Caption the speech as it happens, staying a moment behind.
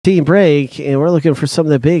team break, and we're looking for some of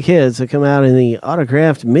the big hits that come out in the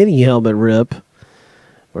autographed mini helmet rip.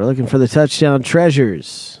 We're looking for the touchdown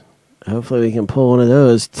treasures. Hopefully we can pull one of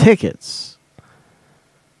those tickets.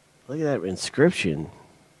 Look at that inscription.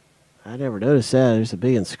 I never noticed that. There's a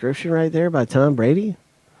big inscription right there by Tom Brady.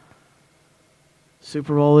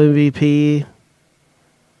 Super Bowl MVP.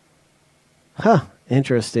 Huh.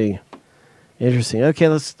 Interesting. Okay,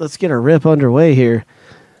 let's get our rip underway here.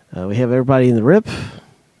 We have everybody in the rip.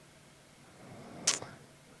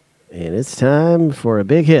 And it's time for a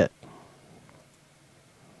big hit.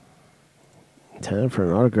 Time for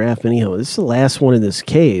an autographed mini helmet. This is the last one in this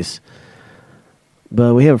case.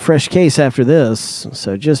 But we have a fresh case after this.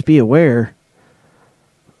 So just be aware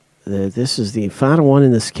that this is the final one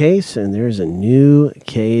in this case. And there's a new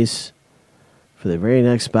case for the very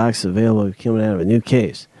next box available coming out of a new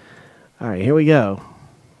case. All right, here we go.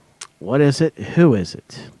 What is it? Who is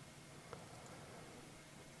it?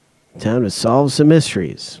 Time to solve some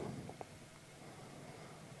mysteries.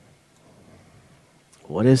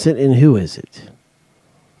 What is it and who is it?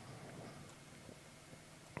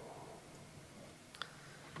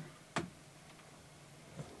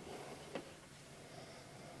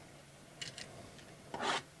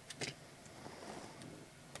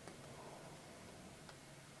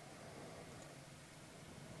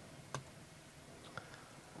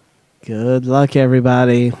 Good luck,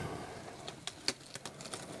 everybody.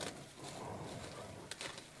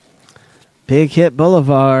 Big Hit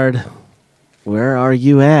Boulevard. Where are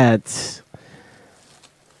you at?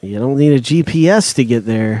 You don't need a GPS to get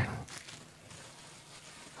there.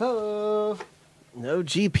 Hello. No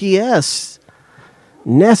GPS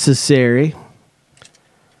necessary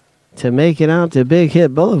to make it out to Big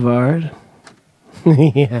Hit Boulevard.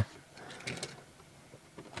 Yeah.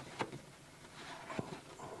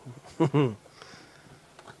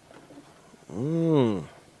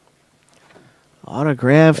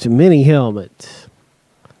 Autographed mini helmet.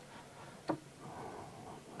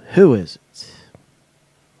 Who is it?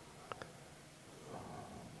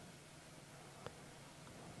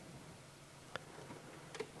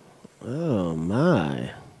 Oh,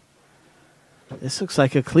 my. This looks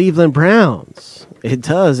like a Cleveland Browns. It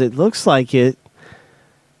does. It looks like it.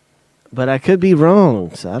 But I could be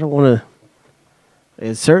wrong, so I don't want to.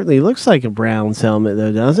 It certainly looks like a Browns helmet,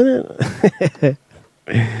 though, doesn't it?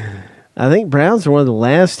 I think Browns are one of the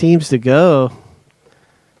last teams to go.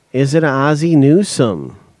 Is it an Ozzie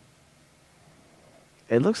Newsome?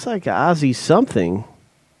 It looks like Ozzie something.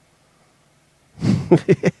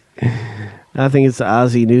 I think it's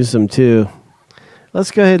Ozzie Newsome, too.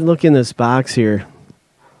 Let's go ahead and look in this box here.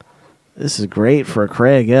 This is great for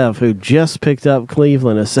Craig F., who just picked up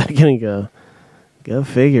Cleveland a second ago. Go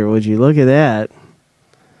figure. Would you look at that?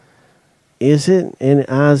 Is it an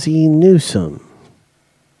Ozzie Newsome?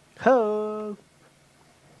 Ho!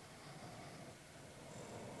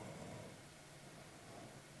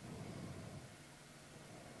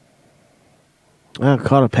 Wow,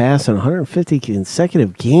 caught a pass in 150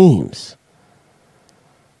 consecutive games.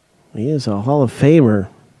 He is a Hall of Famer.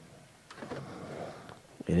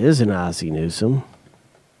 It is an Ozzie Newsome.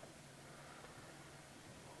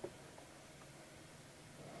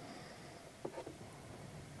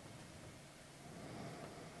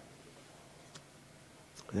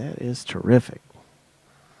 That is terrific.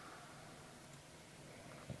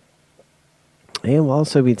 And we'll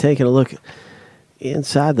also be taking a look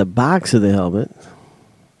inside the box of the helmet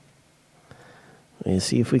and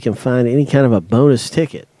see if we can find any kind of a bonus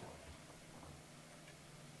ticket.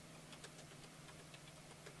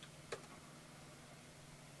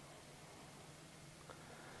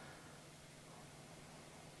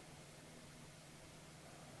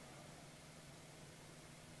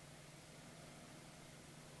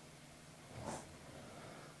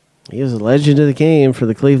 He is a legend of the game for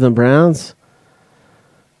the Cleveland Browns.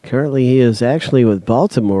 Currently, he is actually with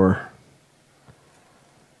Baltimore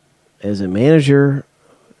as a manager,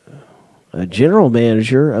 a general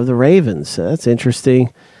manager of the Ravens. So that's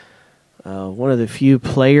interesting. One of the few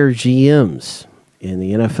player GMs in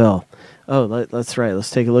the NFL. Oh, that's right. Let's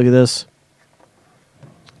take a look at this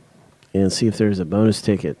and see if there's a bonus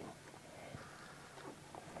ticket.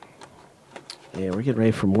 Yeah, we're getting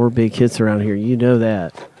ready for more big hits around here. You know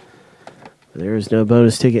that. There is no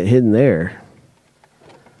bonus ticket hidden there.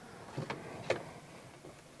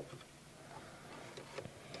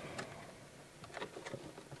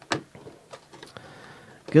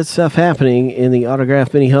 Good stuff happening in the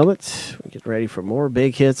autographed mini helmets. We get ready for more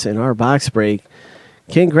big hits in our box break.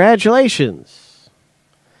 Congratulations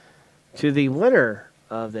to the winner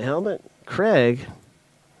of the helmet, Craig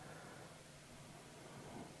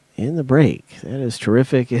in the break. That is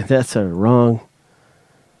terrific. That's a wrong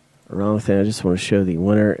thing. I just want to show the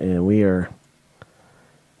winner, and we are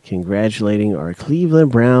congratulating our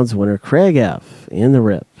Cleveland Browns winner, Craig F. in the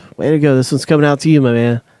rip. Way to go. This one's coming out to you, my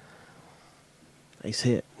man. Nice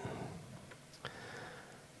hit.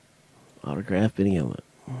 Autograph Benny Owens.